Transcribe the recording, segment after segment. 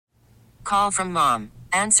call from mom.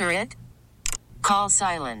 Answer it. Call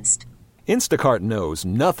silenced. Instacart knows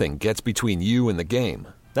nothing gets between you and the game.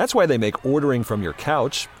 That's why they make ordering from your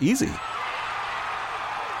couch easy.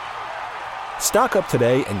 Stock up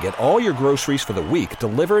today and get all your groceries for the week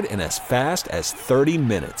delivered in as fast as 30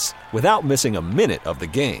 minutes without missing a minute of the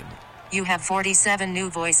game. You have 47 new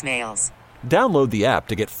voicemails. Download the app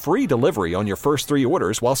to get free delivery on your first 3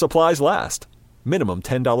 orders while supplies last. Minimum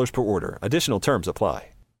 $10 per order. Additional terms apply.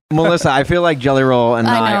 Melissa, I feel like Jelly Roll and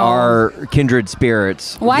I are kindred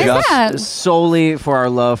spirits. Why is that? Solely for our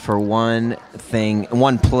love for one thing,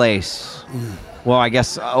 one place. Well, I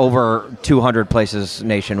guess over 200 places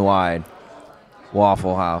nationwide.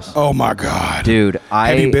 Waffle House. Oh, my God. Dude,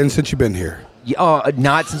 Have you been since you've been here?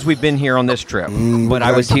 Not since we've been here on this trip. But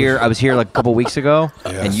I was here like a couple weeks ago,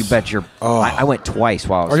 and you bet your... I went twice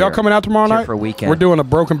while I was Are here. y'all coming out tomorrow night? For a weekend. We're doing a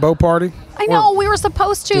broken boat party. I know, we were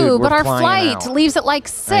supposed to, Dude, but we're our flying flight out. leaves at like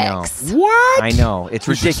 6. What? I know. It's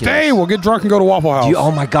You should ridiculous. Stay. We'll get drunk and go to Waffle House. Oh,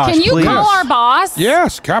 my gosh, Can you please. call our boss?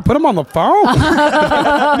 Yes. Can I put him on the phone?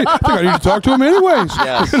 I think I need to talk to him anyways.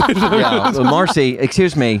 Yes. Yeah. Well, Marcy,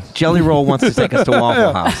 excuse me. Jelly Roll wants to take us to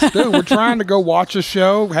Waffle House. Dude, we're trying to go watch a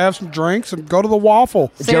show, have some drinks, and go to the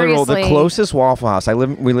Waffle. Jelly Roll, the Seriously. closest Waffle House.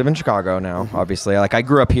 We live in Chicago now, obviously. Like, I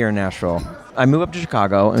grew up here in Nashville. I move up to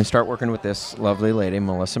Chicago and start working with this lovely lady,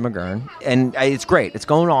 Melissa McGurn. And it's great. It's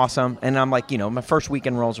going awesome. And I'm like, my first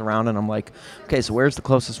weekend rolls around, and I'm like, okay, so where's the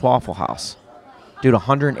closest Waffle House? Dude,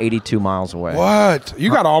 182 miles away. What?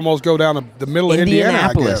 You got to almost go down to the middle of Indiana,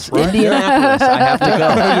 I guess, right? Indianapolis. I have to go.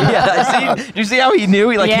 Yeah, see, you see how he knew?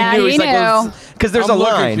 He knew. He's like, because there's a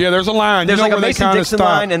line. Yeah, there's a line. There's like a where they Mason kinda Dixon stop.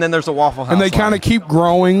 line, and then there's a Waffle House And they kind of keep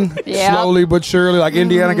growing Yeah. slowly but surely. Like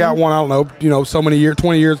Indiana got one, I don't know, so many years,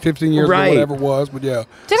 20 years, 15 years, Right. whatever it was. But yeah.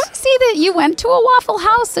 Did I see that you went to a Waffle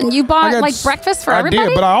House and you bought breakfast for everybody? I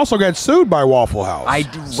did, but I also got sued by Waffle House.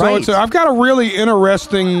 So I've got a really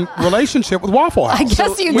interesting relationship with Waffle House. I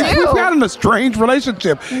guess you do. We've got an estranged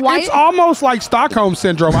relationship. Why- It's almost like Stockholm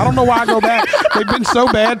Syndrome. I don't know why I go back. They've been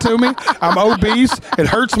so bad to me. I'm obese. It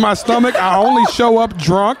hurts my stomach. I only show up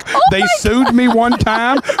drunk. They sued me one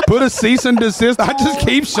time, put a cease and desist. I just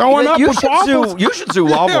keep showing up with waffles. You should sue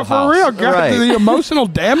Waffle Yeah, House. for real. Got Right. the emotional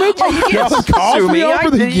damage. You can't Y'all caused sue me me. over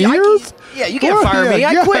the years. Yeah, you can't fire me.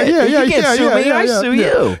 I quit. You can't sue me. I sue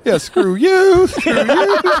you. Yeah, screw you. Screw you. Screw you.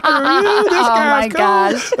 This Oh my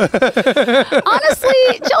guy's cool. gosh.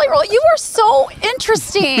 Honestly, Jelly Roll, you are so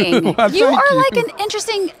interesting. Well, you thank are you. like an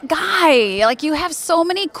interesting guy. Like you have so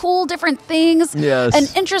many cool different things. Yes. An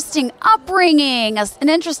interesting upbringing, an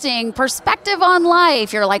interesting perspective on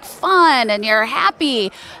life. You're like fun and you're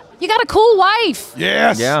happy. You got a cool wife.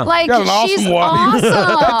 Yes. Yeah. Like Got an awesome she's wife. awesome.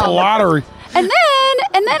 That's the lottery. And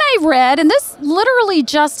then I read, and this literally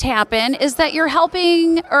just happened, is that you're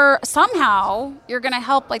helping, or somehow you're going to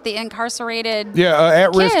help like the incarcerated. Yeah,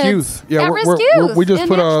 at-risk kids. youth. Yeah, At-risk youth we just in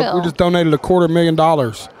put Nashville. we just donated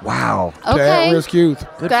 $250,000 Wow. to Okay. at-risk youth.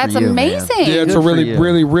 Good That's for you, man. amazing. Yeah, it's Good a for really, you.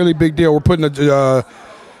 really, really big deal. We're putting a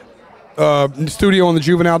studio in the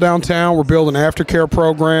Juvenile downtown. We're building aftercare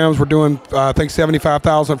programs. We're doing, I think,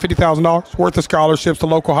 $50,000 worth of scholarships to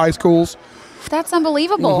local high schools. That's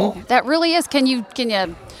unbelievable. That really is. Can you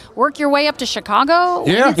work your way up to Chicago? Yeah,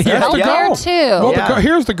 We need some that's help the there goal. too. Well, Yeah.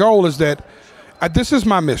 here's the goal: is that this is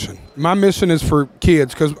my mission. My mission is for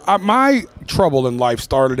kids because my trouble in life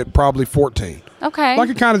started at probably 14. Okay. Like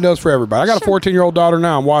it kind of does for everybody. I got a 14-year-old daughter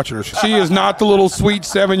now. I'm watching her. She is not the little sweet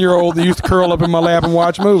 7-year-old that used to curl up in my lap and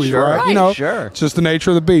watch movies, Sure. right? Right. Sure. It's just the nature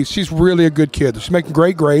of the beast. She's really a good kid. She's making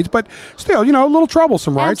great grades, but still, a little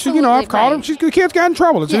troublesome, right? She, I've Absolutely called her. right. The kid's got in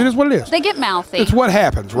trouble. It is what it is. They get mouthy. It's what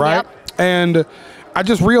happens, right? Yep. And I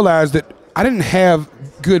just realized that I didn't have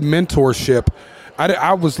good mentorship.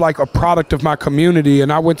 I was like a product of my community,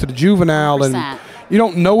 and I went to the juvenile, and 100%. you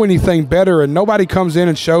don't know anything better, and nobody comes in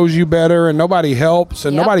and shows you better, and nobody helps,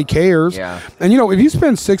 and Yep. nobody cares. Yeah. And, if you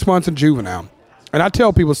spend 6 months in juvenile, and I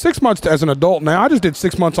tell people 6 months as an adult now, I just did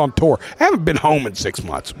 6 months on tour. I haven't been home in 6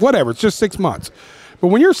 months. Whatever, it's just 6 months. But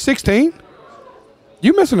when you're 16,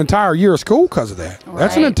 you miss an entire year of school because of that.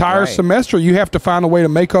 That's an Right. entire Right. semester you have to find a way to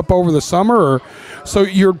make up over the summer, so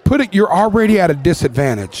you're already at a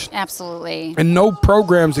disadvantage. Absolutely. And no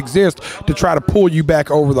programs exist to try to pull you back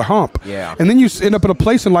over the hump. Yeah. And then you end up in a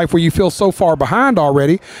place in life where you feel so far behind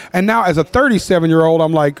already. And now as a 37-year-old,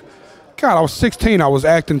 I'm like, God, I was 16. I was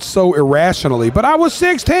acting so irrationally. But I was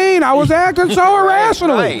 16. I was acting so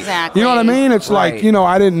irrationally. right. Exactly. You know what I mean? It's Right. like,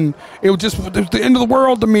 I didn't, it was just the end of the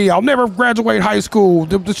world to me. I'll never graduate high school.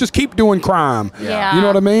 Let's just keep doing crime. Yeah. You know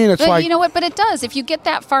what I mean? It's But like, you know what? But it does. If you get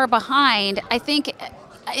that far behind, I think,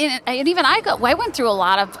 and even I went through a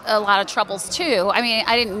lot of troubles too. I mean,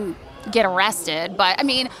 I didn't get arrested, but I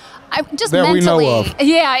mean, just that mentally. we know of.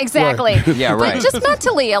 Yeah, exactly. Right. Yeah, right. But just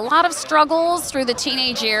mentally, a lot of struggles through the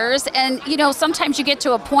teenage years. And, sometimes you get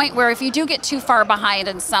to a point where if you do get too far behind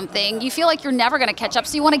in something, you feel like you're never going to catch up,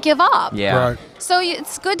 so you want to give up. Yeah. Right. So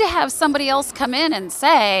it's good to have somebody else come in and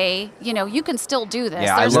say, you can still do this.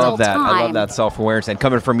 Yeah, There's I love still that. time. I love that self-awareness and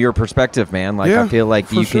coming from your perspective, man. Like Yeah, I feel like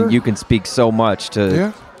for you sure. can speak so much to.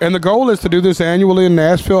 Yeah. And the goal is to do this annually in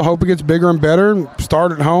Nashville. Hope it gets bigger and better. And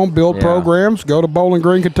start at home, build Yeah. programs. Go to Bowling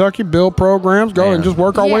Green, Kentucky, build programs. Go Man. and just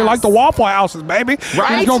work our way Yes. like the Waffle Houses, baby. We're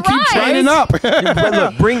just gonna keep training up.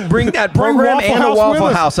 Look, bring that Bring program Waffle and a House Waffle with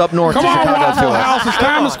us. House up north Come to on, Chicago Waffle to us. House. It's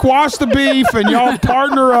time to squash the beef, and y'all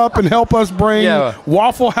partner up and help us bring Yeah.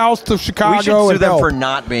 Waffle House to Chicago. We should sue and them help. for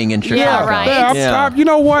not being in Chicago. Yeah, right. Yeah, you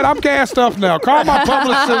know what? I'm gassed up now. Call my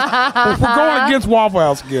publicist. We're going against Waffle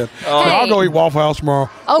House again. I'll go eat Waffle House tomorrow.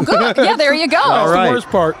 Oh, good. Yeah, there you go. All That's right. the worst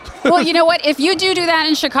part. Well, you know what? If you do that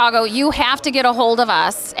in Chicago, you have to get a hold of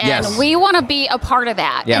us, and Yes. we want to be a part of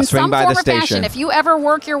that Yeah, in swing some by form the or fashion. station. If you ever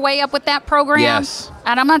work your way up with that program, Yes.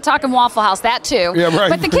 and I'm not talking Waffle House, that too. Yeah, right.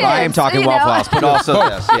 But the kids, I am talking you Waffle know. House, but also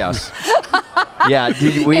this, yes. Yeah,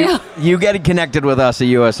 you get connected with us at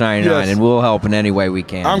US 99, Yes. and we'll help in any way we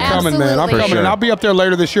can. I'm coming, man. I'm Absolutely. coming. For And sure. I'll be up there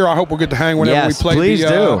later this year. I hope we'll get to hang whenever Yes, we play. please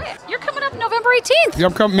do. You're coming up November 18th. Yeah,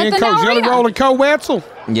 I'm coming. Me at and the Coach Now Jelly Arena. Roll and Co. Wetzel.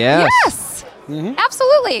 Yes. Yes.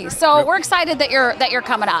 Absolutely. So we're excited that you're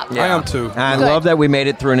coming up. I am too. I Good. love that we made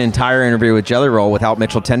it through an entire interview with Jelly Roll without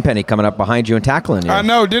Mitchell Tenpenny coming up behind you and tackling you. I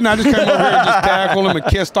know, didn't I? I just came over here and just tackled him and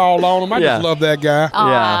kissed all on him. I Yeah. just love that guy.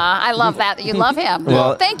 I love that you love him.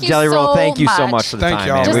 Well, thank you Jelly so Roll, thank you so much. much for the Thank time,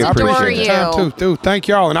 y'all. man. Just We adore appreciate you. it. Time too, dude. Thank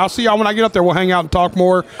y'all. And I'll see y'all when I get up there. We'll hang out and talk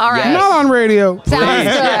more. All right. Not on radio. Sounds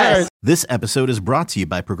good. This episode is brought to you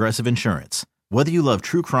by Progressive Insurance. Whether you love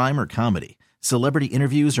true crime or comedy, celebrity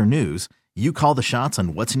interviews or news, you call the shots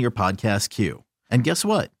on what's in your podcast queue. And guess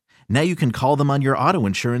what? Now you can call them on your auto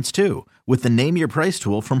insurance too with the Name Your Price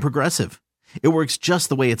tool from Progressive. It works just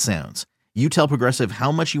the way it sounds. You tell Progressive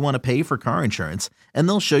how much you want to pay for car insurance, and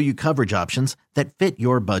they'll show you coverage options that fit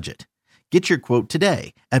your budget. Get your quote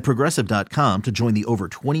today at Progressive.com to join the over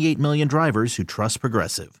 28 million drivers who trust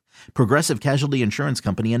Progressive. Progressive Casualty Insurance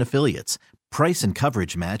Company and Affiliates. Price and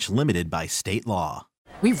coverage match limited by state law.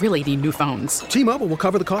 We really need new phones. T-Mobile will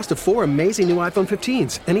cover the cost of 4 amazing new iPhone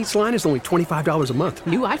 15s, and each line is only $25 a month.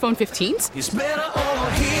 New iPhone 15s?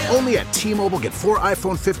 Only at T-Mobile, get 4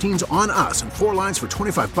 iPhone 15s on us and 4 lines for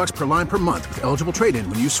 $25 per line per month with eligible trade-in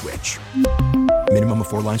when you switch. Minimum of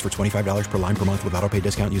 4 lines for $25 per line per month with autopay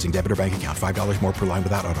discount using debit or bank account. $5 more per line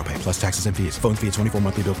without autopay, plus taxes and fees. Phone fee at 24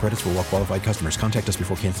 monthly bill credits for well-qualified customers. Contact us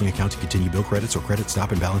before canceling account to continue bill credits or credit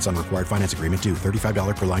stop and balance on required finance agreement due.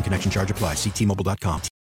 $35 per line connection charge applies. See T-Mobile.com.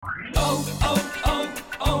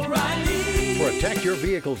 Protect your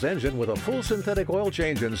vehicle's engine with a full synthetic oil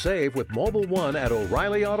change and save with Mobile One at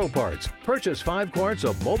O'Reilly Auto Parts. Purchase 5 quarts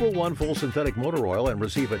of Mobile One full synthetic motor oil and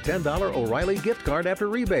receive a $10 O'Reilly gift card after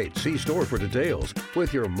rebate. See store for details.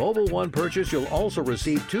 With your Mobile One purchase, you'll also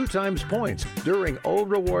receive 2 times points during O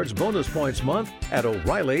Rewards Bonus Points Month at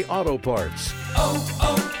O'Reilly Auto Parts.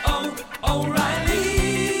 O'Reilly.